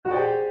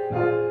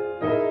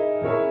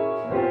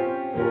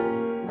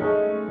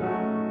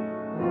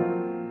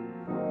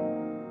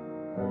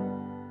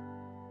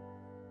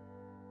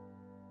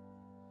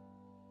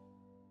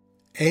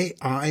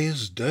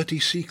AI's Dirty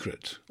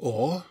Secret,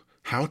 or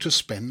How to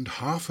Spend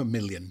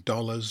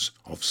 $500,000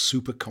 of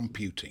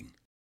Supercomputing.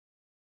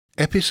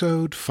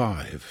 Episode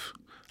 5.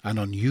 An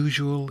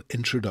Unusual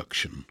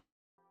Introduction.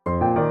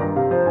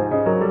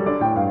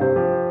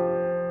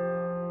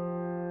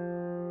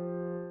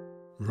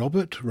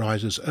 Robert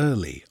rises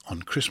early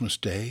on Christmas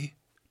Day,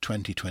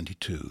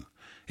 2022.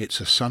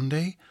 It's a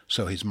Sunday,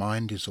 so his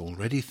mind is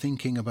already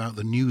thinking about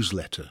the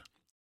newsletter.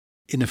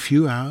 In a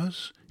few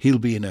hours, he'll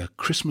be in a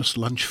Christmas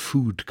lunch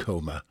food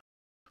coma.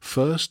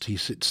 First, he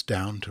sits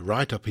down to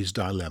write up his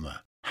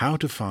dilemma: how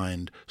to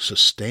find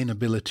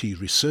sustainability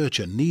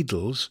researcher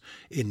needles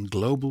in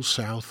Global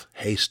South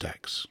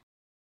haystacks.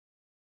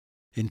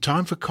 In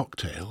time for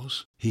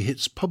cocktails, he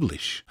hits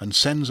publish and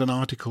sends an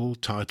article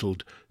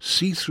titled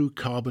See-Through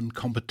Carbon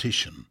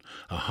Competition,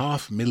 a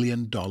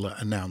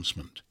 $500,000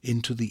 announcement,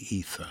 into the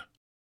ether.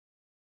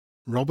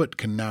 Robert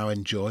can now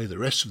enjoy the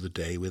rest of the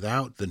day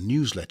without the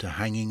newsletter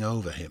hanging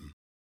over him,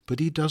 but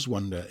he does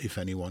wonder if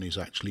anyone is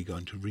actually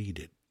going to read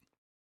it.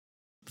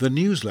 The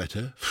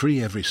newsletter,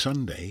 free every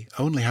Sunday,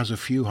 only has a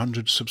few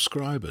hundred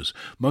subscribers,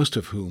 most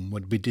of whom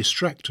would be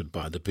distracted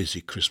by the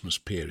busy Christmas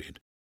period.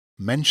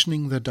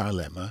 Mentioning the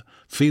dilemma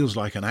feels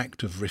like an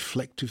act of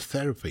reflective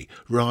therapy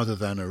rather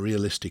than a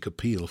realistic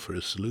appeal for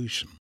a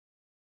solution.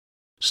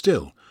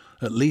 Still,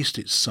 at least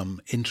it's some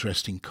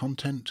interesting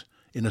content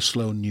in a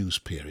slow news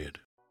period.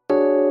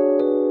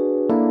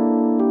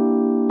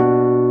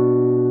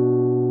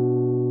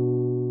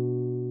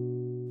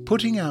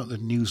 Putting out the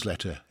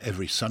newsletter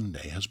every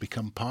Sunday has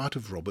become part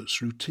of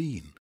Robert's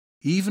routine.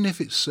 Even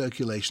if its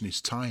circulation is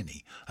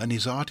tiny and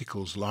his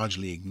articles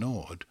largely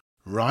ignored,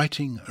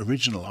 writing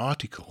original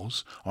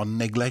articles on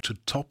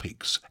neglected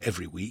topics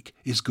every week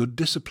is good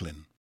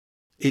discipline.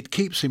 It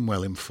keeps him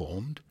well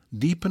informed,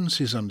 deepens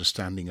his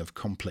understanding of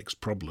complex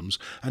problems,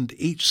 and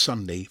each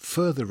Sunday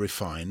further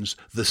refines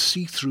the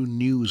see-through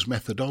news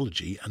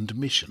methodology and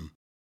mission.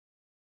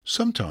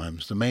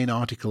 Sometimes the main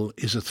article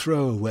is a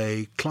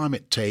throwaway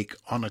climate take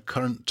on a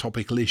current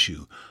topical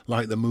issue,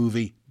 like the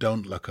movie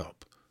Don't Look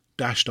Up,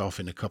 dashed off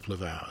in a couple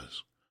of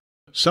hours.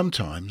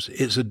 Sometimes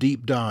it's a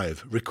deep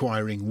dive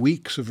requiring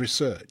weeks of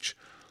research,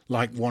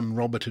 like one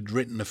Robert had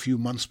written a few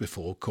months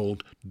before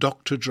called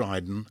Dr.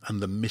 Dryden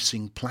and the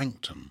Missing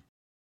Plankton.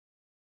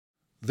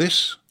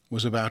 This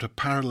was about a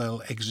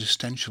parallel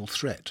existential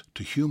threat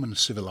to human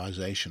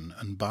civilization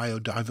and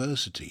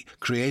biodiversity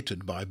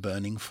created by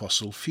burning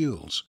fossil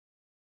fuels.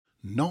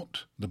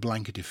 Not the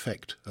blanket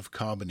effect of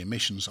carbon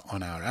emissions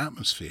on our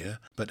atmosphere,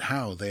 but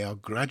how they are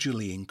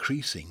gradually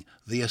increasing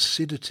the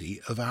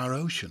acidity of our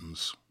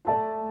oceans.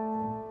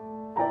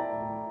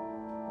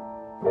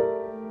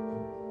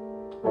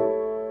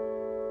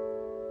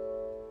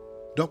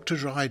 Dr.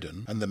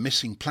 Dryden and the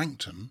Missing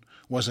Plankton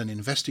was an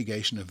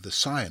investigation of the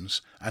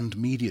science and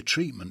media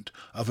treatment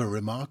of a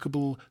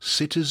remarkable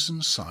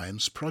citizen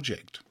science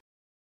project.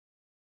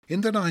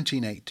 In the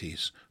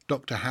 1980s,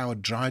 Dr.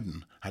 Howard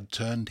Dryden had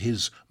turned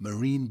his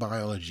marine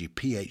biology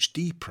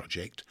PhD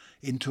project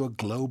into a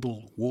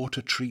global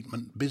water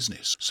treatment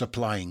business,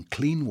 supplying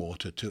clean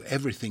water to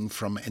everything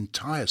from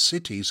entire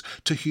cities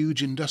to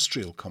huge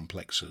industrial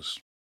complexes.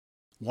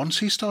 Once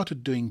he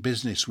started doing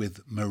business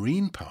with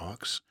marine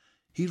parks,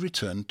 he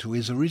returned to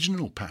his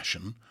original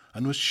passion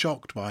and was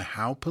shocked by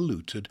how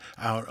polluted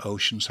our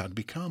oceans had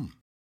become.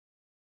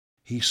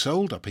 He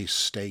sold up his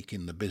stake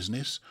in the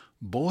business,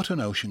 bought an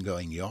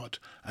ocean-going yacht,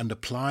 and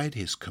applied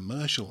his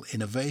commercial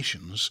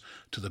innovations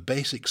to the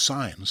basic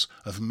science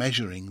of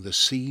measuring the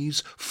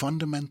sea's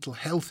fundamental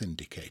health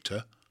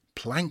indicator,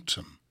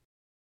 plankton.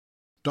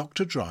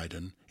 Dr.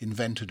 Dryden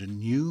invented a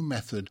new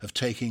method of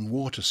taking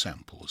water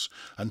samples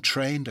and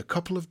trained a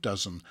couple of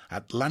dozen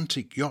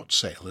Atlantic yacht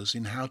sailors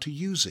in how to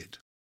use it.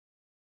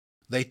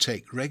 They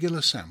take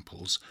regular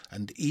samples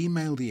and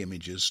email the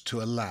images to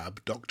a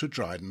lab Dr.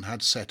 Dryden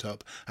had set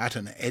up at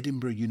an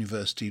Edinburgh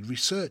University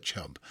research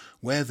hub,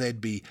 where they'd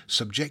be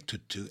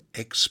subjected to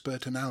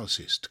expert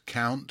analysis to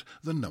count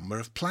the number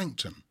of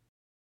plankton.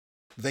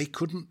 They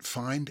couldn't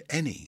find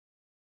any.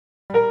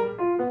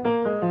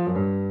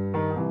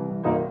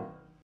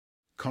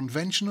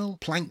 Conventional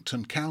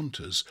plankton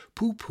counters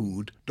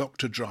pooh-poohed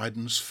Dr.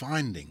 Dryden's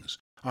findings,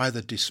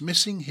 either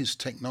dismissing his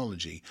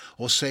technology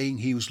or saying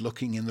he was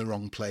looking in the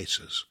wrong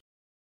places.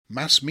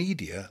 Mass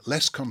media,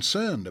 less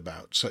concerned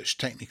about such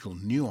technical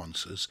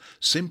nuances,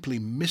 simply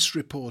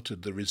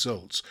misreported the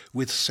results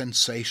with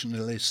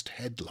sensationalist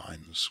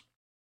headlines.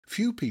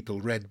 Few people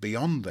read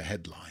beyond the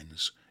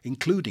headlines,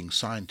 including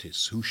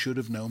scientists who should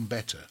have known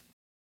better.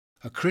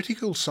 A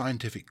critical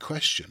scientific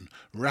question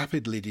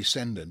rapidly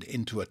descended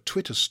into a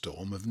Twitter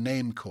storm of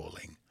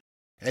name-calling.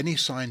 Any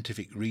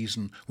scientific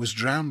reason was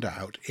drowned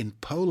out in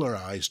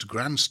polarized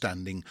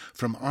grandstanding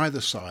from either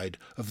side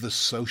of the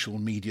social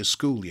media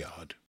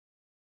schoolyard.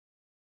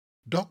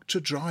 Dr.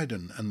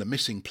 Dryden and the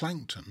Missing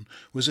Plankton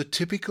was a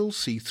typical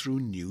see-through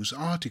news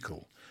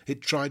article.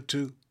 It tried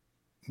to,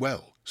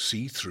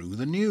 see through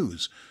the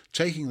news,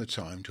 taking the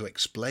time to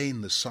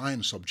explain the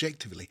science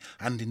objectively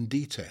and in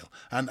detail,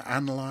 and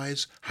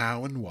analyse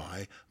how and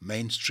why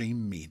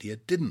mainstream media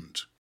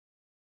didn't.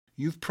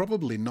 You've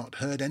probably not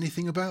heard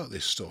anything about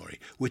this story,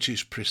 which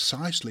is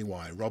precisely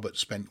why Robert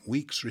spent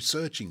weeks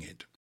researching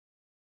it.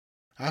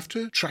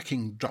 After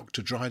tracking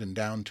Dr. Dryden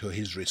down to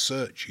his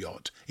research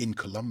yacht in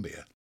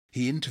Colombia,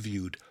 he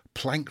interviewed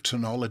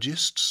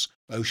planktonologists,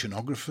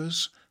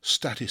 oceanographers,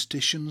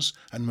 statisticians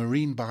and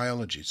marine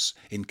biologists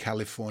in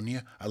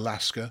California,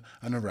 Alaska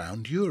and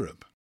around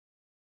Europe.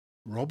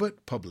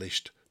 Robert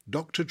published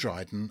Dr.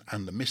 Dryden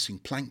and the Missing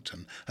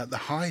Plankton at the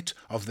height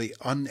of the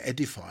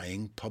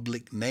unedifying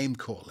public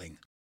name-calling.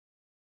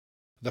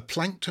 The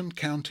plankton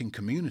counting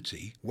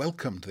community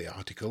welcomed the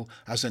article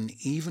as an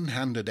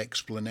even-handed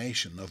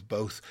explanation of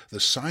both the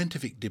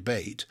scientific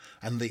debate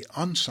and the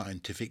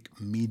unscientific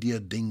media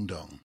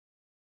ding-dong.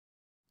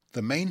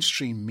 The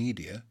mainstream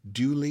media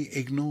duly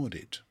ignored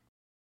it.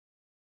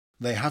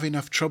 They have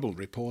enough trouble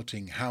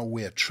reporting how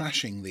we're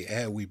trashing the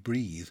air we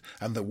breathe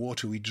and the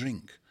water we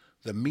drink.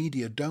 The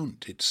media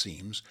don't, it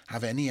seems,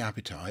 have any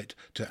appetite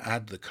to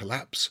add the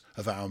collapse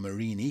of our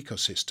marine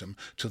ecosystem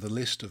to the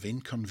list of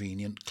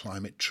inconvenient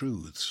climate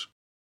truths.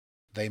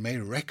 They may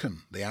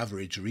reckon the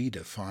average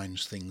reader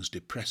finds things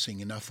depressing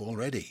enough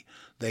already.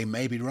 They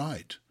may be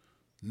right,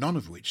 none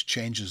of which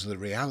changes the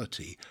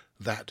reality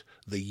that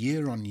the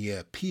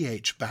year-on-year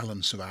pH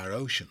balance of our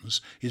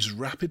oceans is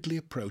rapidly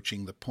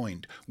approaching the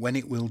point when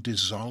it will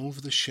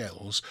dissolve the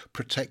shells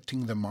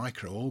protecting the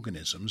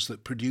microorganisms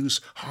that produce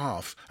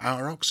half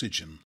our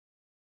oxygen.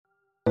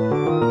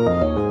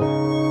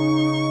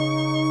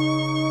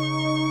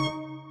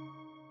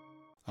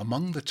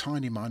 Among the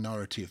tiny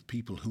minority of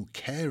people who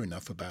care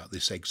enough about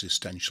this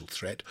existential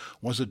threat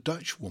was a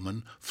Dutch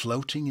woman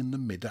floating in the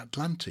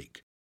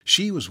mid-Atlantic.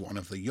 She was one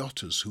of the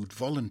yachters who'd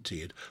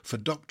volunteered for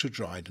Dr.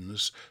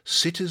 Dryden's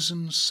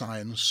Citizen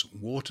Science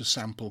Water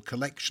Sample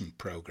Collection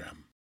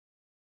Program.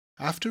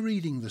 After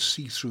reading the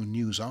See-Through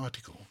News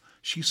article,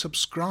 she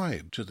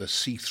subscribed to the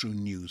See-Through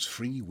News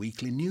free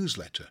weekly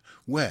newsletter,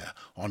 where,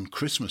 on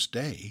Christmas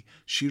Day,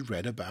 she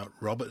read about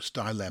Robert's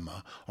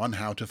dilemma on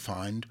how to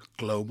find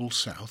Global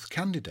South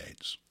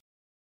candidates.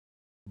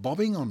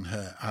 Bobbing on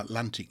her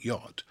Atlantic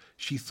yacht,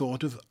 she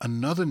thought of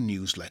another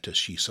newsletter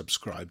she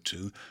subscribed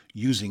to,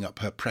 using up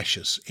her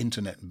precious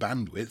internet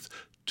bandwidth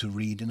to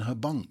read in her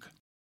bunk.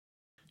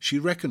 She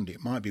reckoned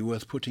it might be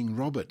worth putting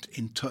Robert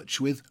in touch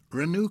with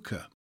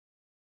Renuka.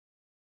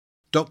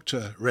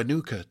 Dr.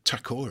 Renuka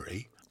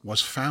Thakore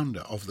was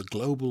founder of the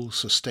Global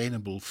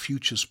Sustainable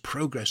Futures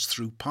Progress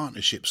Through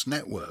Partnerships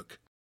Network.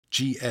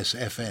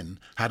 GSFN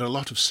had a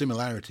lot of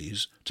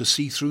similarities to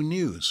See-Through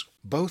News.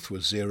 Both were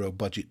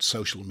zero-budget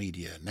social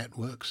media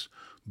networks.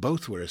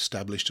 Both were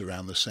established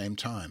around the same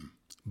time.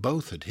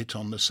 Both had hit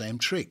on the same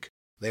trick.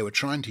 They were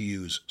trying to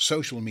use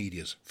social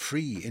media's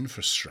free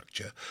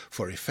infrastructure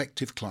for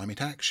effective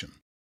climate action.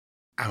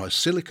 Our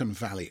Silicon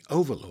Valley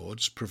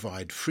overlords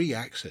provide free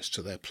access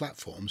to their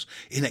platforms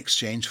in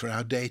exchange for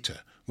our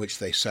data, which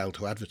they sell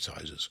to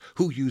advertisers,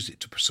 who use it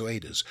to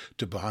persuade us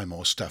to buy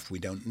more stuff we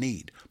don't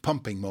need,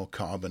 pumping more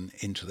carbon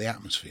into the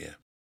atmosphere.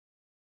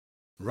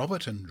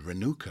 Robert and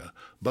Renuka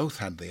both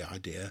had the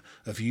idea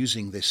of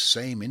using this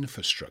same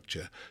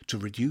infrastructure to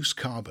reduce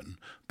carbon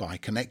by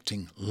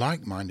connecting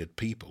like-minded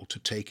people to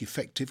take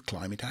effective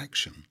climate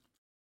action.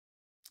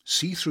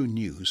 See-Through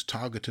News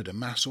targeted a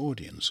mass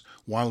audience,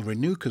 while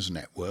Renuka's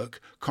network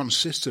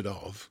consisted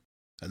of,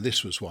 and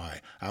this was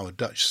why our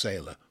Dutch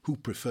sailor, who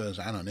prefers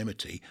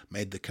anonymity,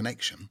 made the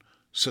connection,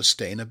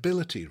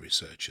 sustainability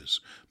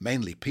researchers,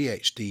 mainly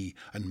PhD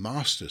and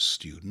master's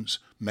students,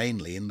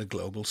 mainly in the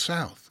Global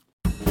South.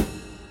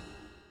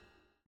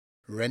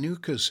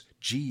 Renuka's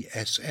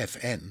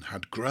GSFN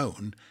had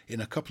grown in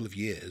a couple of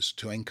years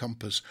to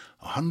encompass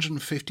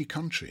 150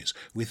 countries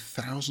with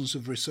thousands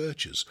of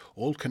researchers,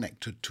 all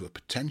connected to a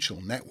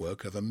potential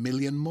network of 1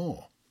 million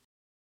more.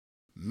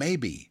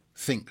 Maybe,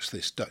 thinks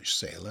this Dutch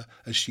sailor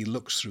as she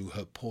looks through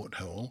her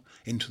porthole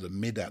into the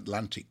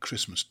mid-Atlantic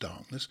Christmas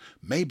darkness,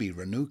 maybe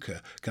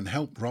Renuka can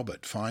help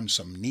Robert find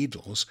some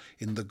needles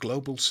in the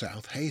Global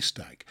South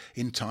haystack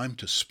in time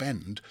to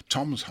spend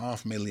Tom's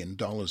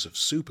 $500,000 of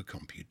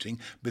supercomputing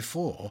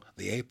before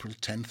the April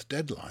 10th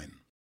deadline.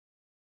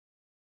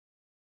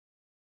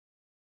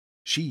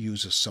 She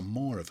uses some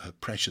more of her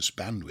precious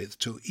bandwidth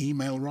to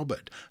email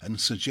Robert and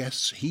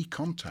suggests he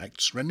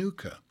contacts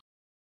Renuka.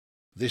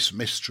 This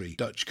mystery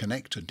Dutch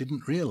connector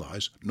didn't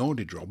realise, nor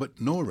did Robert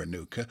nor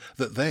Renuka,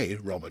 that they,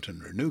 Robert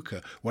and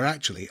Renuka, were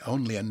actually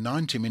only a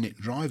 90-minute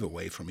drive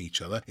away from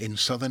each other in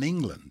southern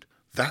England.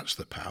 That's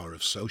the power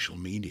of social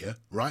media,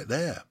 right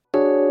there.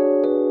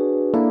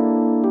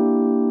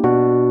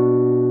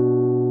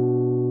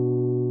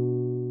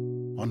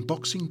 On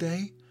Boxing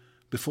Day,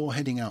 before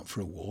heading out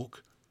for a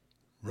walk,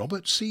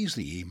 Robert sees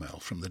the email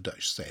from the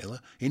Dutch sailor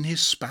in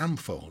his spam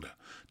folder,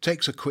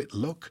 takes a quick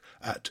look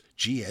at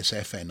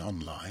GSFN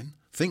Online,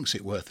 thinks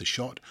it worth a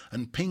shot,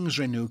 and pings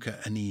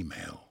Renuka an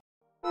email.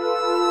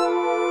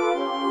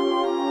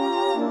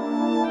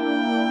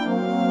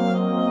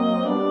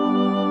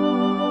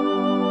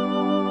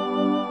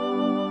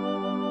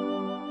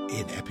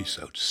 In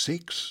episode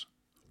 6,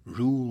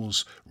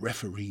 Rules,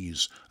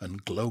 Referees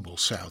and Global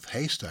South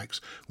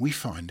Haystacks, we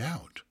find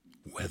out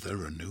whether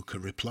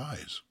Anuka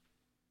replies.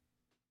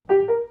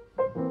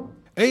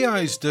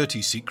 AI's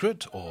Dirty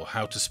Secret, or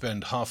How to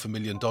Spend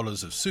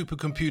 $500,000 of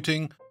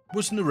Supercomputing,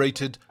 was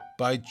narrated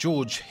by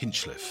George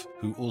Hinchliffe,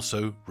 who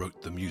also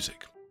wrote the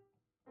music.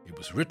 It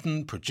was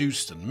written,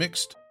 produced and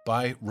mixed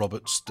by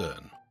Robert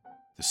Stern.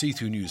 The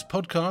See-Through News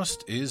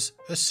podcast is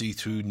a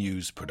See-Through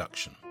News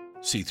production.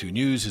 See-Through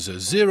News is a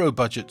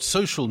zero-budget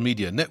social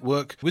media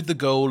network with the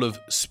goal of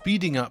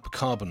speeding up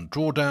carbon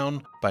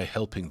drawdown by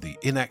helping the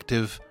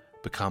inactive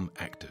become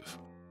active.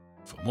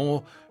 For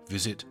more,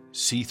 visit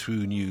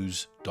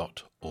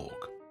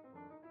seethroughnews.org.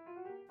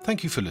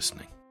 Thank you for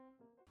listening.